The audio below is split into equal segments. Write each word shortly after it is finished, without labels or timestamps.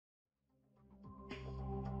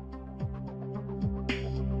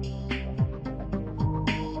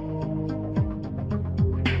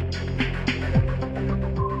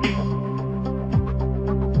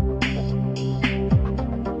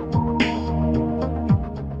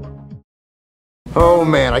Oh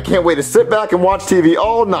man, I can't wait to sit back and watch TV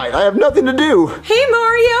all night. I have nothing to do. Hey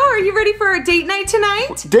Mario, are you ready for our date night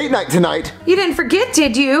tonight? Date night tonight? You didn't forget,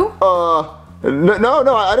 did you? No,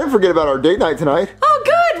 I didn't forget about our date night tonight. Oh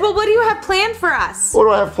good, well what do you have planned for us? What do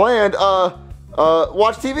I have planned?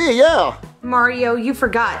 Watch TV, yeah. Mario, you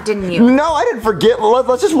forgot, didn't you? No, I didn't forget.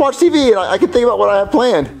 Let's just watch TV and I can think about what I have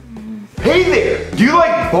planned. Hey there, do you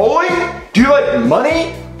like bowling? Do you like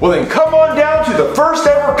money? Well then come on down to the first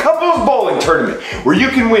ever couples bowling tournament where you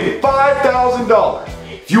can win $5,000.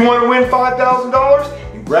 If you want to win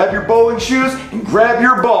 $5,000, then grab your bowling shoes and grab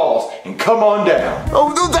your balls and come on down.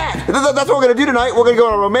 Oh, that's what we're gonna do tonight. We're gonna go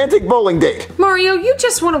on a romantic bowling date. Mario, you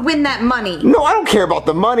just want to win that money. No, I don't care about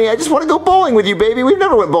the money. I just want to go bowling with you, baby. We've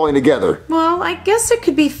never went bowling together. Well, I guess it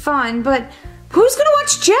could be fun, but who's gonna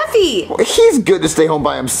watch Jeffy? Well, he's good to stay home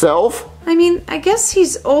by himself. I mean, I guess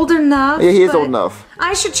he's old enough. Yeah, he is old enough.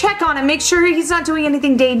 I should check on him, make sure he's not doing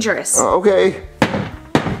anything dangerous. Okay.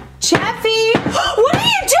 Jeffy, what are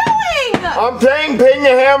you doing? I'm playing pin the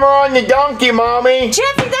hammer on the donkey, Mommy.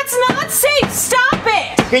 Jeffy, that's not safe. Stop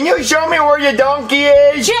it. Can you show me where your donkey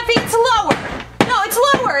is? Jeffy, it's lower. No, it's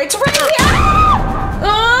lower. It's right here.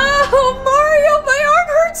 Oh, Mario, my arm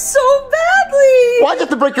hurts so badly. Why'd you have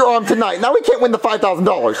to break your arm tonight? Now we can't win the $5,000.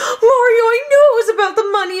 Mario, I knew it was about the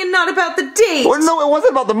money and not about the date. Well, no, it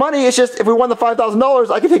wasn't about the money. It's just if we won the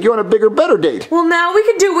 $5,000, I could take you on a bigger, better date. Well, now we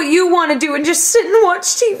can do what you want to do and just sit and watch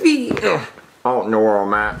TV. I don't know where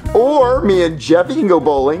I'm at. Or me and Jeffy can go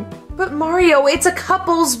bowling. But Mario, it's a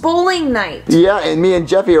couple's bowling night. Yeah, and me and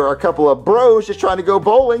Jeffy are a couple of bros just trying to go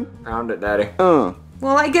bowling. Found it, Daddy.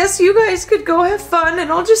 Well, I guess you guys could go have fun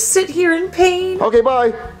and I'll just sit here in pain. Okay,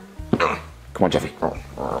 bye. Come on, Jeffy.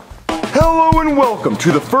 Hello and welcome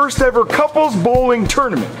to the first ever couples bowling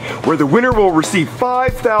tournament where the winner will receive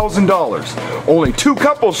 $5,000. Only 2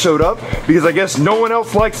 couples showed up because I guess no one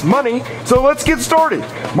else likes money, so let's get started.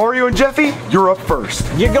 Mario and Jeffy, you're up first.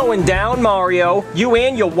 You're going down, Mario. You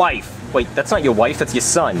and your wife. Wait, that's not your wife, that's your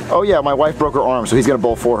son. Oh yeah, my wife broke her arm, so he's gonna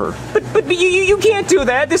bowl for her. But you can't do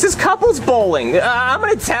that. This is couples bowling. I'm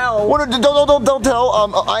gonna tell. What? Don't tell.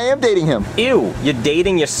 I am dating him. Ew, you're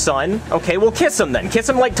dating your son? Okay, well kiss him then. Kiss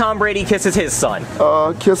him like Tom Brady kisses his son.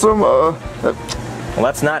 Kiss him, Well,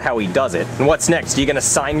 that's not how he does it. And what's next? You gonna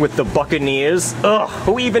sign with the Buccaneers? Ugh,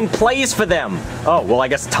 who even plays for them? Oh, well I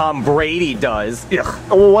guess Tom Brady does. Ugh.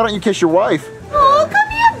 Well, why don't you kiss your wife? Oh, come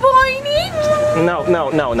here, Boiny. No.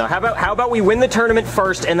 How about we win the tournament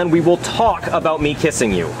first and then we will talk about me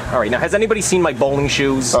kissing you. Alright, now has anybody seen my bowling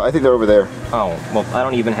shoes? I think they're over there. Oh, well, I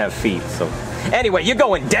don't even have feet, so... Anyway, you're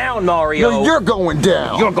going down, Mario. No, you're going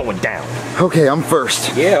down. You're going down. Okay, I'm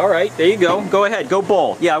first. Yeah, alright, there you go. Go ahead, go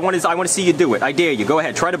bowl. Yeah, I want to see you do it. I dare you. Go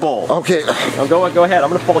ahead, try to bowl. Okay. Now go ahead. I'm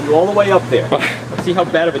gonna follow you all the way up there. Let's see how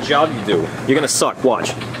bad of a job you do. You're gonna suck,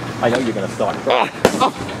 watch. I know you're gonna suck.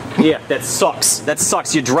 Yeah, that sucks. That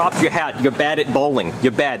sucks. You dropped your hat. You're bad at bowling.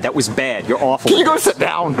 You're bad. That was bad. You're awful. Can you go sit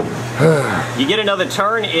down? You get another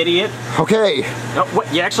turn, idiot. Okay. No,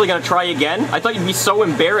 what? You actually gonna try again? I thought you'd be so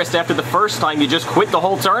embarrassed after the first time you just quit the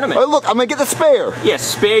whole tournament. Look, I'm gonna get the spare. Yeah,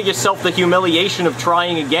 spare yourself the humiliation of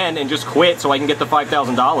trying again and just quit so I can get the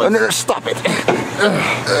 $5,000. No, stop it.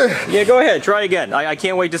 Yeah, go ahead. Try again. I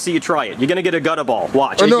can't wait to see you try it. You're gonna get a gutter ball.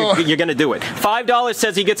 Watch. No. You're gonna do it. $5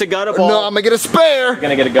 says he gets a gutter ball. No, I'm gonna get a spare. You're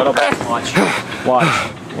gonna get a gutter ball. Watch.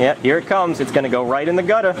 Watch. Yeah, here it comes. It's gonna go right in the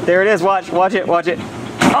gutter. There it is. Watch it.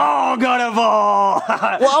 Oh, gutter ball!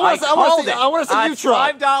 Well, I want to see you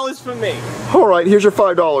try. $5 for me. All right, here's your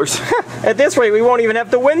 $5. At this rate, we won't even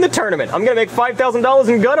have to win the tournament. I'm gonna make $5,000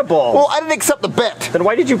 in gutter balls. Well, I didn't accept the bet. Then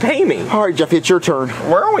why did you pay me? All right, Jeffy, it's your turn.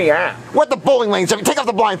 Where are we at? We're at the bowling lane, Jeffy. Take off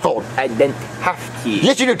the blindfold. I didn't have to.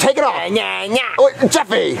 Yes, you do. Take it off. Nah. Oh,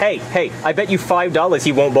 Jeffy. Hey, I bet you $5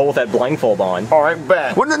 he won't bowl with that blindfold on. All right,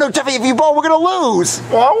 bet. Well, no, Jeffy, if you bowl, we're gonna lose.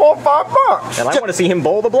 Well, I want $5. And I want to see him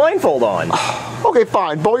bowl the blindfold on. Okay,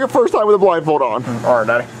 fine. Bowl your first time with a blindfold on. All right,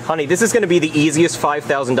 Daddy. Honey, this is going to be the easiest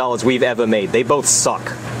 $5,000 we've ever made. They both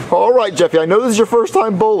suck. All right, Jeffy, I know this is your first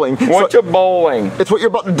time bowling. What's a bowling? It's what you're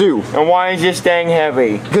about to do. And why is this thing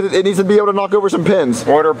heavy? Because it needs to be able to knock over some pins.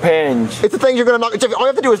 What are pins? It's the things you're going to knock. Jeffy, all you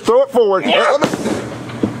have to do is throw it forward.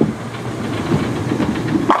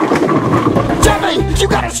 Jeffy, you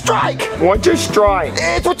got a strike. What's a strike?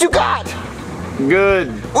 It's what you got.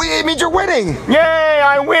 Good. Well, it means you're winning. Yay,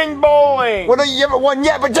 I win bowling. Well, no, you haven't won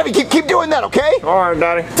yet, but Jeffy, keep doing that, okay? All right,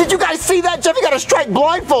 Daddy. Did you guys see that? Jeffy got a strike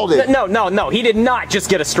blindfolded. No, he did not just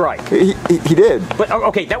get a strike. He did. But,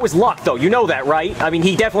 okay, that was luck, though. You know that, right? I mean,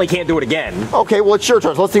 he definitely can't do it again. Okay, well, it's your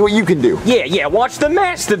turn, so let's see what you can do. Yeah, watch the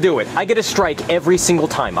master do it. I get a strike every single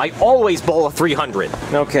time. I always bowl a 300.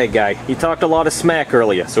 Okay, guy, you talked a lot of smack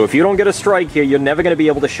earlier, so if you don't get a strike here, you're never going to be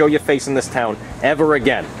able to show your face in this town ever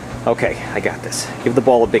again. Okay, I got this. Give the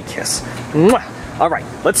ball a big kiss. Mwah! All right,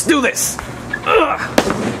 let's do this. Ugh.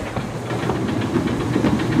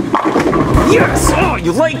 Yes! Oh,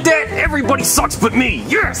 you like that? Everybody sucks but me.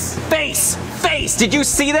 Yes! Face! Did you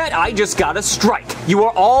see that? I just got a strike. You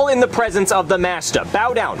are all in the presence of the master.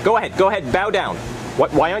 Bow down. Go ahead, bow down.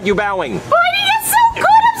 What? Why aren't you bowing? Boydie, you're so good.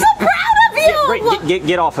 I'm so proud of you. Yeah,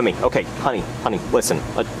 get off of me. Okay, honey, listen.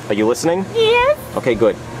 Are you listening? Yes. Okay,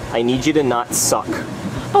 good. I need you to not suck.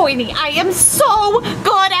 Boydie, I am so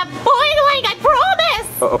good at boiling, I promise!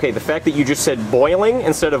 Okay, the fact that you just said boiling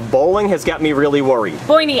instead of bowling has got me really worried.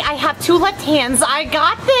 Boydie, I have 2 left hands. I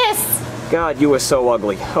got this! God, you are so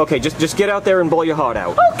ugly. Okay, just get out there and blow your heart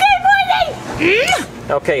out. Okay,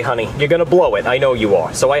 Boydie! Okay, honey, you're gonna blow it. I know you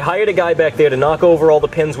are. So I hired a guy back there to knock over all the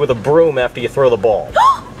pins with a broom after you throw the ball.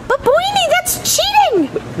 But Boydie, that's cheating!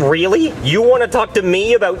 Really? You want to talk to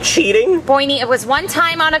me about cheating? Boydie, it was one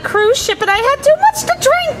time on a cruise ship and I had too much to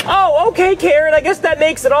drink! Oh, okay, Karen, I guess that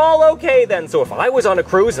makes it all okay then. So if I was on a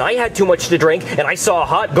cruise and I had too much to drink and I saw a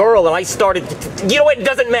hot girl and I started... You know what? It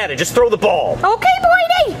doesn't matter. Just throw the ball. Okay,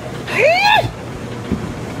 Boydie!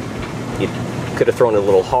 You could have thrown it a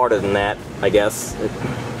little harder than that, I guess.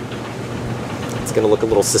 It's gonna look a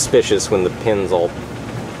little suspicious when the pins all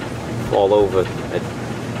fall over.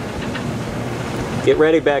 Get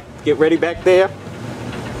ready back there.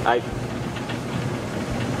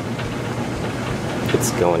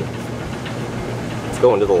 It's going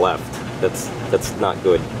to the left. That's not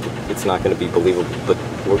good. It's not going to be believable, but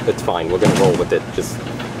it's fine. We're going to roll with it. Just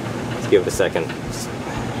give it a second.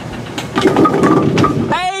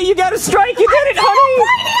 Hey, you got a strike! You did it, honey!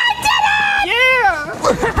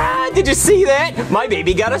 Yeah! Did you see that? My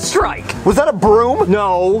baby got a strike. Was that a broom?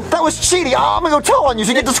 No. That was cheating. I'm gonna go tell on you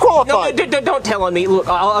so you get disqualified. No, don't tell on me. Look,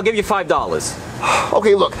 I'll give you $5.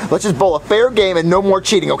 Okay, look, let's just bowl a fair game and no more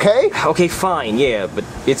cheating, okay? Okay, fine, yeah, but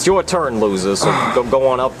it's your turn, loser, so go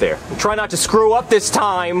on up there. Try not to screw up this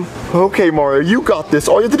time. Okay, Mario, you got this.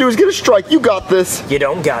 All you have to do is get a strike. You got this. You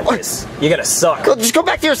don't got this. You're gonna suck. Just go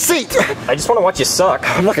back to your seat. I just want to watch you suck.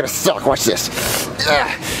 I'm not gonna suck. Watch this.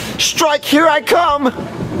 Strike, here I come.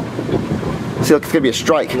 See, look, it's gonna be a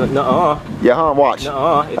strike. Nuh-uh. Yeah, huh? Watch.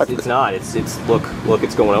 Nuh-uh. It's not. Look,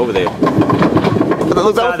 it's going over there.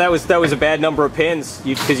 That was a bad number of pins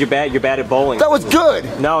because you're bad at bowling. That was good.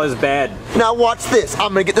 No, it was bad. Now watch this.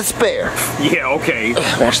 I'm gonna get the spare. Yeah, okay.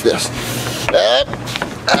 Watch this.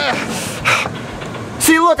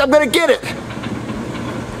 See, look, I'm gonna get it.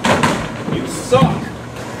 You suck.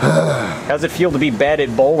 How's it feel to be bad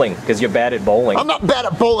at bowling? Because you're bad at bowling. I'm not bad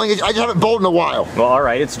at bowling. I just haven't bowled in a while. Well, all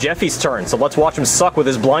right. It's Jeffy's turn, so let's watch him suck with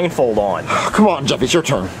his blindfold on. Come on, Jeffy. It's your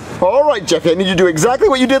turn. All right, Jeffy. I need you to do exactly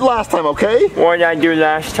what you did last time, okay? What did I do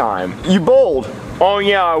last time? You bowled. Oh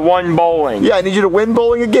yeah, I won bowling. Yeah, I need you to win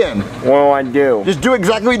bowling again. What do I do? Just do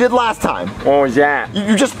exactly what you did last time. What was that?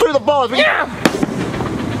 You just threw the ball. Yeah!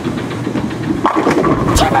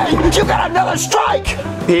 Jimmy, you got another strike!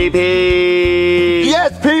 PP!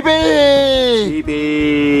 Yes, PB!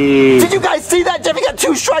 PP! Did you guys see that? Jeffy got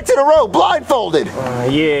 2 strikes in a row, blindfolded.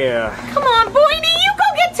 Yeah. Come on, Boydie, you go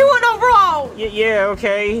get 2 in a row! Yeah,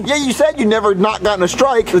 okay. Yeah, you said you never not gotten a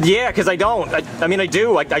strike. Yeah, because I don't. I mean, I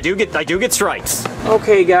do. I do get strikes.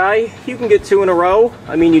 Okay, guy, you can get 2 in a row.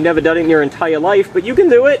 I mean, you've never done it in your entire life, but you can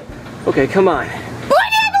do it. Okay, come on.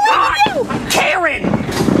 Boydie, I believe in you! Karen!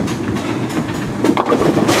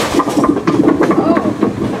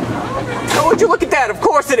 Oh, would you look at that? Of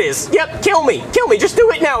course it is. Yep, kill me. Kill me. Just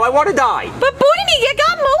do it now. I want to die. But Boydie, you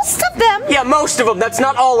got most of them. Yeah, most of them. That's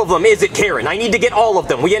not all of them, is it, Karen? I need to get all of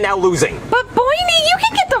them. We are now losing. But Boydie, you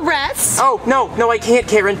can get the rest. Oh, no, I can't,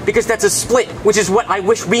 Karen, because that's a split, which is what I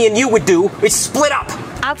wish me and you would do, is split up.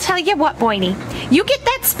 I'll tell you what, Boydie. You get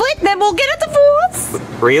that split, then we'll get a divorce.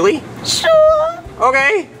 Really? Sure.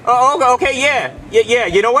 Okay. Oh, okay, yeah. Yeah,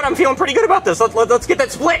 you know what? I'm feeling pretty good about this. Let's get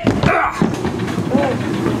that split.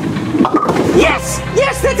 Yes,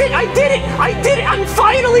 that's it. I did it. I'm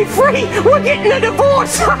finally free. We're getting a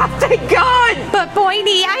divorce. Thank God. But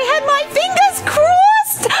Boydie, I had my fingers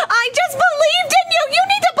crossed. I just believed in you. You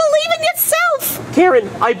need to believe in yourself. Karen,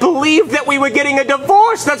 I believed that we were getting a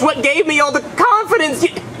divorce. That's what gave me all the confidence.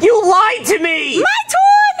 You lied to me. My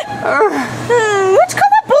turn. Which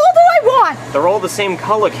color ball do I want? They're all the same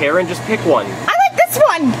color, Karen. Just pick one. I like this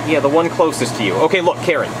one. Yeah, the one closest to you. Okay, look,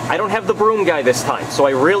 Karen, I don't have the broom guy this time, so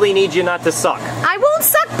I really need you not to suck. I won't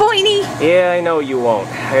suck, Boiny. Yeah, I know you won't.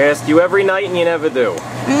 I ask you every night and you never do.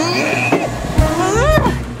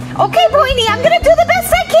 Okay, Boiny, I'm gonna do the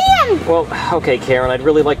best I can. Well, okay, Karen, I'd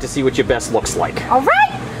really like to see what your best looks like. All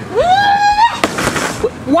right.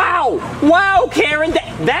 Wow! Wow, Karen,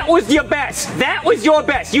 that was your best. That was your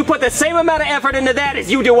best. You put the same amount of effort into that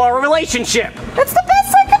as you do our relationship. That's the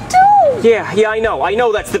best I could do. Yeah, I know. I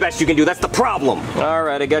know that's the best you can do. That's the problem. All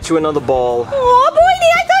right, I got you another ball. Oh,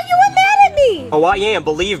 Boiny, I thought you were mad at me. Oh, I am,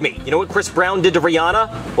 believe me. You know what Chris Brown did to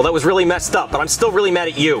Rihanna? Well, that was really messed up, but I'm still really mad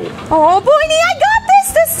at you. Oh, Boiny, I got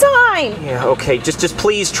this time. Yeah, okay, just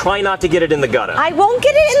please try not to get it in the gutter. I won't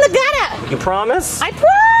get it in the gutter. You promise? I promise.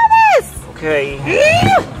 Okay.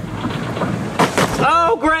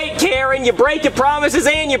 Oh, great, Karen. You break your promises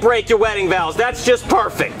and you break your wedding vows. That's just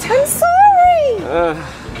perfect. I'm sorry.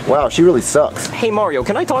 Wow, she really sucks. Hey, Mario,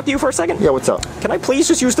 can I talk to you for a second? Yeah, what's up? Can I please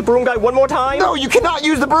just use the broom guy one more time? No, you cannot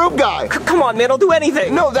use the broom guy. Come on, man, I'll do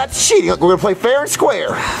anything. No, that's cheating. Look, we're gonna play fair and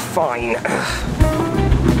square. Fine.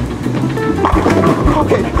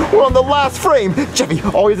 Okay, we're on the last frame. Jeffy,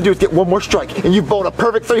 all you have to do is get one more strike, and you bowled a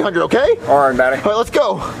perfect 300, okay? All right, Daddy. All right, let's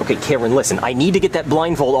go. Okay, Karen, listen, I need to get that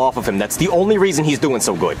blindfold off of him. That's the only reason he's doing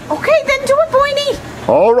so good. Okay, then do it, Boiny.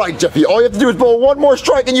 All right, Jeffy, all you have to do is bowl one more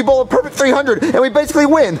strike, and you bowl a perfect 300, and we basically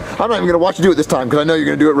win. I'm not even gonna watch you do it this time, because I know you're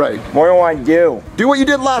gonna do it right. What do I do? Do what you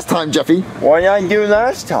did last time, Jeffy. What did I do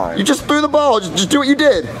last time? You just threw the ball. Just do what you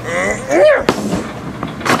did.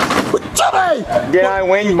 Jeffy! Did I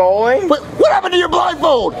win bowling? What happened to your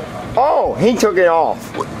blindfold? Oh, he took it off.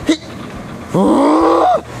 You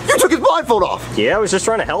took his blindfold off. Yeah, I was just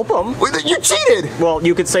trying to help him. You cheated. Well,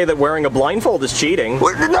 you could say that wearing a blindfold is cheating.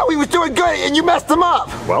 No, he was doing good, and you messed him up.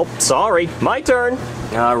 Well, sorry. My turn.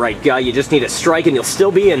 All right, guy, you just need a strike and you'll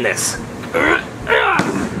still be in this.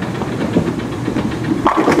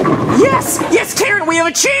 Yes! Yes, Karen, we have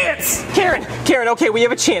a chance! Karen, okay, we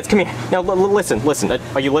have a chance. Come here. Now, listen.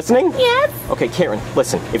 Are you listening? Yes. Okay, Karen,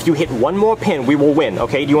 listen. If you hit one more pin, we will win,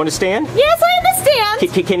 okay? Do you understand? Yes, I understand.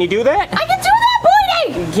 Can you do that? I can do that,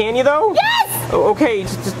 Boiny. Can you, though? Yes. Oh, okay,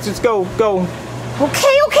 just go. Okay,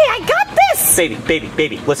 I got this.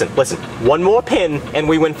 Baby, listen. One more pin, and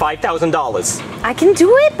we win $5,000. I can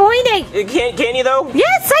do it, Boiny. Can you, though?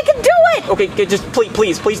 Yes, I can do it. Okay, just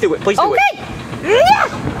please do it. Please do it. Okay.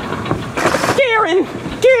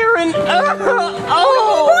 Karen!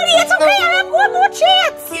 Oh, Boiny, it's okay. I have one more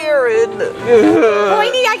chance. Karen!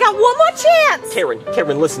 Boiny, I got one more chance.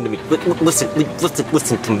 Karen, listen to me.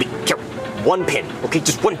 Listen to me. Karen, one pin. Okay,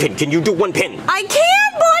 just one pin. Can you do one pin? I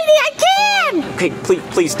can, Boiny, I can. Okay,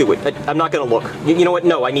 please do it. I'm not gonna look. You know what?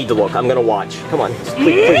 No, I need to look. I'm gonna watch. Come on. Just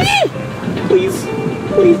please,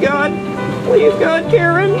 God. Please, God,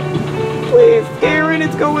 Karen. Please, Karen,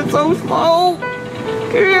 it's going so slow.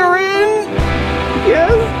 Karen!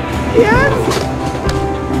 Yes!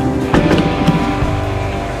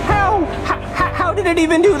 How did it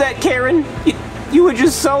even do that, Karen? You were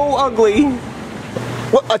just so ugly.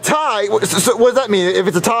 What, a tie? So what does that mean? If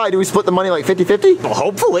it's a tie, do we split the money like 50-50? Well,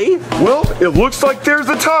 hopefully. Well, it looks like there's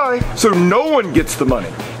a tie, so no one gets the money.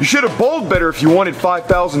 You should have bowled better if you wanted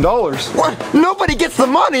 $5,000. What? Nobody gets the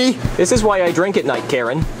money? This is why I drink at night,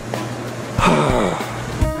 Karen.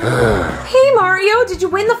 Hey, Mario, did you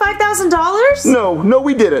win the $5,000? No,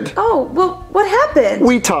 we didn't. Oh, well, what happened?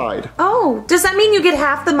 We tied. Oh, does that mean you get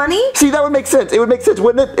half the money? See, that would make sense. It would make sense,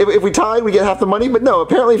 wouldn't it? If we tied, we get half the money. But no,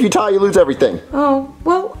 apparently if you tie, you lose everything. Oh,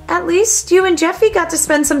 well, at least you and Jeffy got to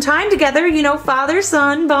spend some time together, you know,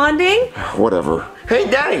 father-son bonding. Whatever. Hey,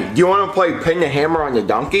 Daddy, do you want to play pin the hammer on the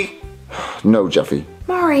donkey? No, Jeffy.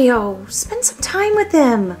 Mario, spend some time with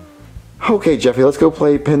him. Okay, Jeffy, let's go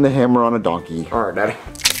play pin the hammer on a donkey. All right, Daddy.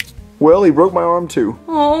 Well, he broke my arm too.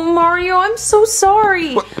 Oh, Mario, I'm so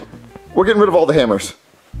sorry. We're getting rid of all the hammers.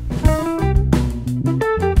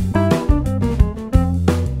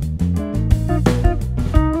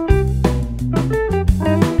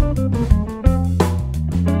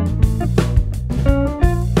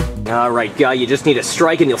 All right, guy, you just need a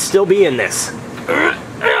strike and you'll still be in this.